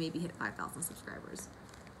donation when I maybe hit 5,000 subscribers.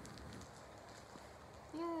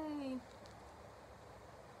 Yay!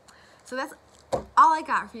 So that's all I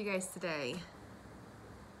got for you guys today.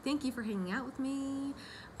 Thank you for hanging out with me.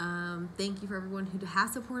 Thank you for everyone who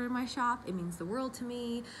has supported my shop. It means the world to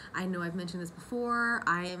me. I know I've mentioned this before.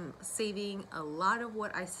 I am saving a lot of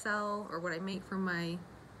what I sell or what I make from my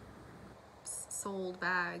sold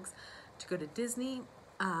bags to go to Disney.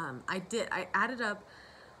 I added up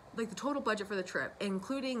like the total budget for the trip,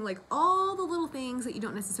 including like all the little things that you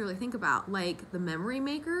don't necessarily think about, like the memory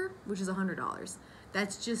maker, which is $100.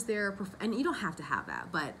 That's just there, and you don't have to have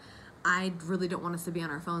that, but I really don't want us to be on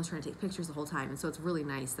our phones trying to take pictures the whole time, and so it's really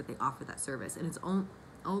nice that they offer that service, and it's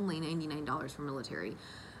only $99 for military.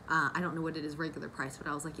 I don't know what it is regular price, but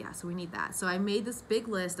I was like, yeah, so we need that. So I made this big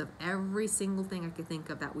list of every single thing I could think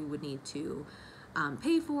of that we would need to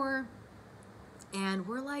pay for, and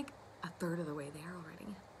we're like 1/3 of the way there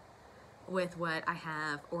already. with what I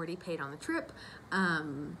have already paid on the trip.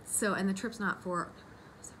 And the trip's not for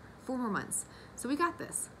 4 more months. So we got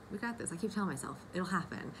this. We got this. I keep telling myself it'll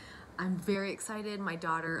happen. I'm very excited. My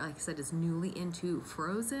daughter, like I said, is newly into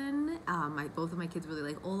Frozen. Both of my kids really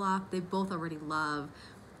like Olaf. They both already love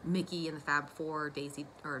Mickey and the Fab Four, Daisy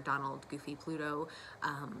or Donald, Goofy, Pluto.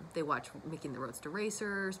 They watch Mickey and the Roadster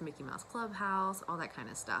Racers, Mickey Mouse Clubhouse, all that kind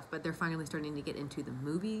of stuff. But they're finally starting to get into the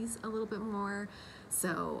movies a little bit more.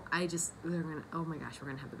 So oh my gosh, we're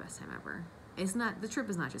gonna have the best time ever. The trip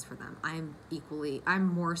is not just for them. I'm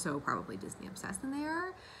more so probably Disney obsessed than they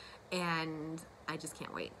are. And I just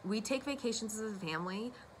can't wait. We take vacations as a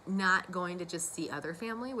family, not going to just see other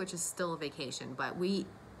family, which is still a vacation, but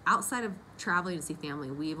outside of traveling to see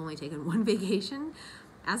family, we've only taken one vacation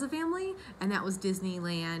as a family, and that was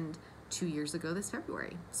Disneyland 2 years ago this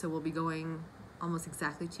February. So we'll be going almost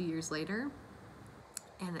exactly 2 years later,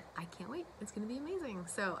 and I can't wait. It's gonna be amazing.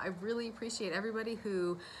 So I really appreciate everybody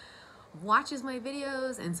who watches my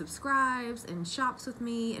videos and subscribes and shops with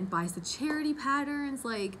me and buys the charity patterns.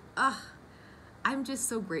 I'm just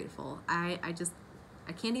so grateful. I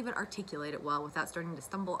can't even articulate it well without starting to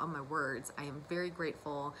stumble on my words. I am very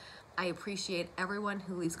grateful. I appreciate everyone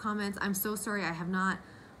who leaves comments. I'm so sorry I have not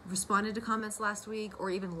responded to comments last week or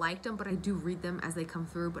even liked them, but I do read them as they come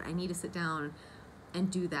through, but I need to sit down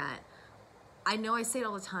and do that. I know I say it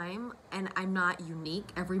all the time, and I'm not unique.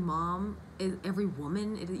 Every woman, you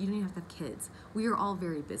don't even have to have kids. We are all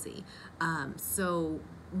very busy. So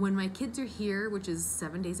when my kids are here, which is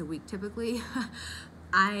 7 days a week typically,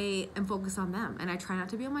 I am focused on them, and I try not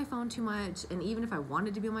to be on my phone too much. And even if I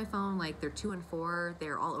wanted to be on my phone, like they're 2 and 4,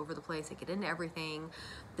 they're all over the place. They get into everything.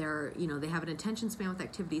 They have an attention span with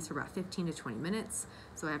activities for about 15 to 20 minutes.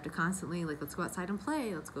 So I have to constantly let's go outside and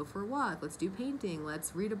play. Let's go for a walk. Let's do painting.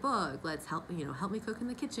 Let's read a book. Let's help me cook in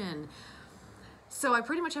the kitchen. So I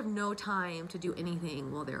pretty much have no time to do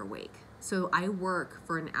anything while they're awake. So I work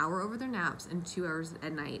for an hour over their naps and 2 hours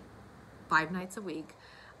at night, 5 nights a week.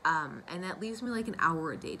 And that leaves me like an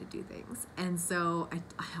hour a day to do things. And so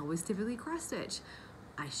I always typically cross stitch.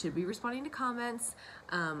 I should be responding to comments.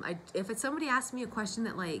 If somebody asks me a question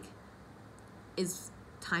that is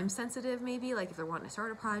time sensitive, maybe if they're wanting to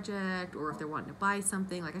start a project or if they're wanting to buy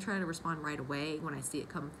something, I try to respond right away when I see it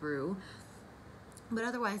come through. But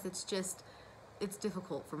otherwise it's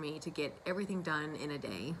difficult for me to get everything done in a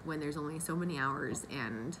day when there's only so many hours,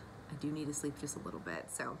 and I do need to sleep just a little bit.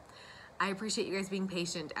 So I appreciate you guys being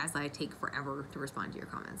patient as I take forever to respond to your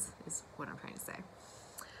comments, is what I'm trying to say.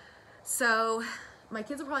 So my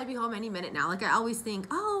kids will probably be home any minute now. I always think,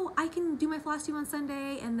 oh, I can do my Flosstube on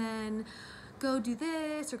Sunday and then go do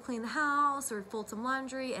this or clean the house or fold some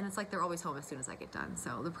laundry. And it's they're always home as soon as I get done.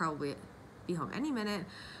 So they'll probably be home any minute,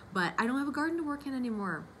 but I don't have a garden to work in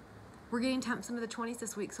anymore. We're getting temps into the 20s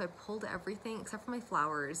this week, so I pulled everything except for my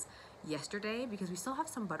flowers yesterday because we still have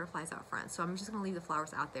some butterflies out front. So I'm just gonna leave the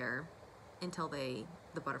flowers out there until the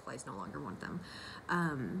butterflies no longer want them.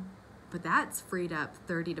 But that's freed up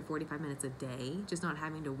 30 to 45 minutes a day, just not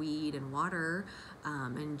having to weed and water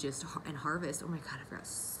and harvest. Oh my God, I've got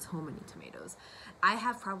so many tomatoes. I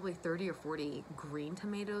have probably 30 or 40 green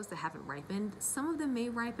tomatoes that haven't ripened. Some of them may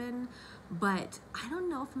ripen, but I don't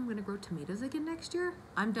know if I'm gonna grow tomatoes again next year.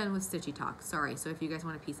 I'm done with stitchy talk, sorry. So if you guys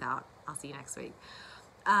wanna peace out, I'll see you next week.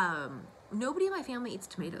 Nobody in my family eats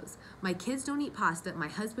tomatoes. My kids don't eat pasta. My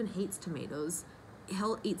husband hates tomatoes.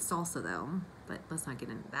 He'll eat salsa though, but let's not get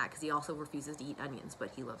into that because he also refuses to eat onions,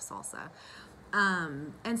 but he loves salsa.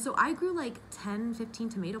 And so I grew 10, 15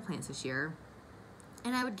 tomato plants this year,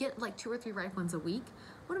 and I would get 2 or 3 ripe ones a week.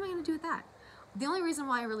 What am I gonna do with that? The only reason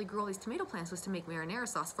why I really grew all these tomato plants was to make marinara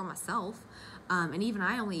sauce for myself. And even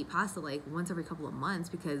I only eat pasta once every couple of months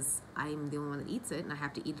because I'm the only one that eats it, and I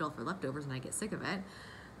have to eat it all for leftovers and I get sick of it.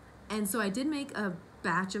 And so I did make a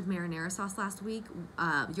batch of marinara sauce last week,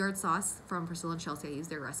 yard sauce from Priscilla and Chelsea. I used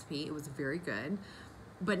their recipe. It was very good.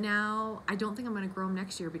 But now I don't think I'm going to grow them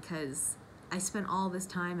next year because I spent all this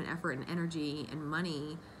time and effort and energy and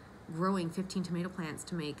money growing 15 tomato plants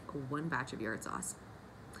to make 1 batch of yard sauce.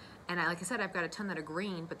 And like I said, I've got a ton that are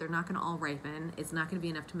green, but they're not going to all ripen. It's not going to be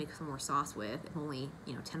enough to make some more sauce with if only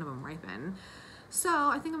 10 of them ripen. So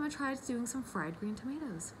I think I'm going to try doing some fried green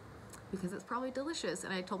tomatoes, because it's probably delicious.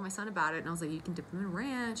 And I told my son about it, and I was like, you can dip them in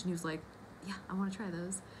ranch. And he was like, yeah, I want to try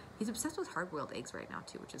those. He's obsessed with hard-boiled eggs right now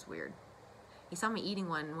too, which is weird. He saw me eating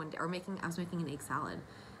one day, I was making an egg salad.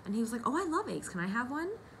 And he was like, oh, I love eggs. Can I have one?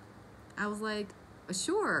 I was like,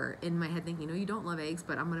 sure. In my head thinking, no, you don't love eggs,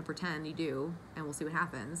 but I'm going to pretend you do, and we'll see what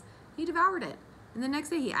happens. He devoured it. And the next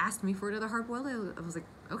day he asked me for another hard-boiled egg. I was like,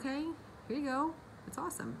 okay, here you go. It's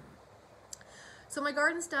awesome. So my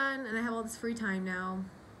garden's done, and I have all this free time now.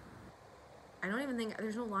 I don't even think,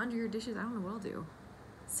 there's no laundry or dishes. I don't know what I'll do.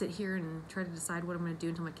 Sit here and try to decide what I'm going to do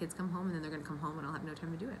until my kids come home, and then they're going to come home and I'll have no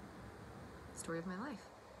time to do it. Story of my life.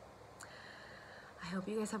 I hope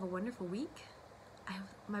you guys have a wonderful week.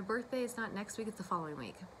 My birthday is not next week, it's the following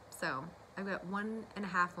week. So I've got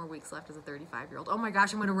 1.5 more weeks left as a 35-year-old. Oh my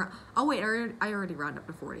gosh, I'm going to oh wait, I already round up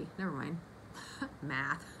to 40. Never mind.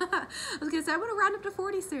 Math. I was going to say, I'm going to round up to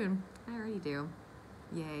 40 soon. I already do.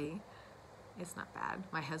 Yay. It's not bad.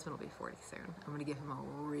 My husband will be 40 soon. I'm going to give him a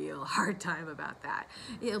real hard time about that.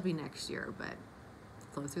 It'll be next year, but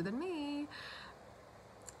closer than me.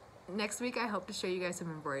 Next week, I hope to show you guys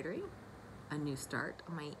some embroidery, a new start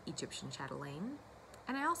on my Egyptian chatelaine.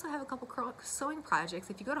 And I also have a couple sewing projects.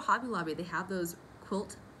 If you go to Hobby Lobby, they have those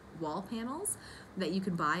quilt wall panels that you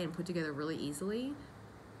can buy and put together really easily.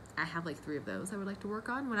 I have like 3 of those I would like to work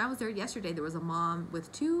on. When I was there yesterday, there was a mom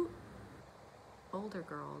with 2 older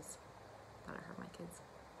girls. Thought I heard my kids.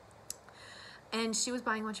 And she was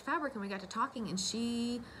buying a bunch of fabric, and we got to talking, and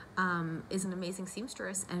she is an amazing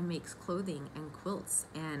seamstress and makes clothing and quilts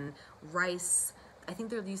and rice. I think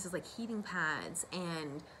they're used as like heating pads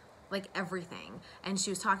and like everything. And she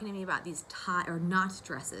was talking to me about these knot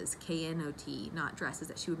dresses, K-N-O-T, knot dresses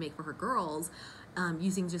that she would make for her girls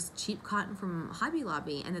using just cheap cotton from Hobby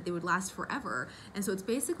Lobby, and that they would last forever. And so it's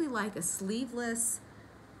basically like a sleeveless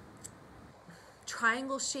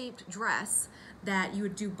triangle-shaped dress that you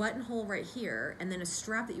would do buttonhole right here, and then a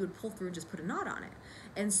strap that you would pull through and just put a knot on it.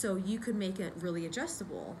 And so you could make it really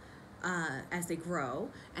adjustable as they grow.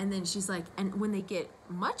 And then she's like, and when they get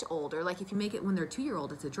much older, like if you make it when they're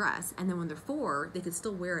 2-year-old, it's a dress, and then when they're 4, they could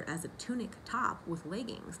still wear it as a tunic top with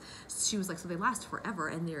leggings. She was like, so they last forever,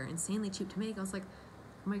 and they're insanely cheap to make. I was like,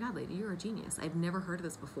 oh my God, lady, you're a genius. I've never heard of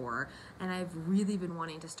this before, and I've really been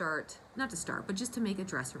wanting to start, not to start, but just to make a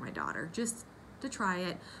dress for my daughter, just to try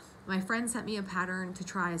it. My friend sent me a pattern to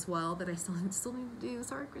try as well that I still need to do.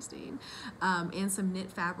 Sorry, Christine. And some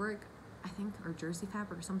knit fabric, I think, or jersey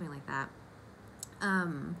fabric or something like that.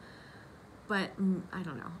 But I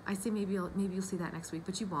don't know. I say maybe you'll see that next week,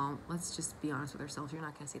 but you won't. Let's just be honest with ourselves. You're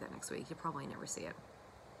not going to see that next week. You'll probably never see it.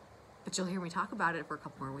 But you'll hear me talk about it for a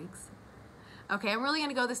couple more weeks. Okay, I'm really going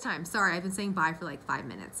to go this time. Sorry, I've been saying bye for like 5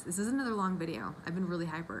 minutes. This is another long video. I've been really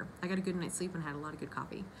hyper. I got a good night's sleep and had a lot of good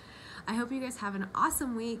coffee. I hope you guys have an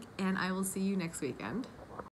awesome week, and I will see you next weekend.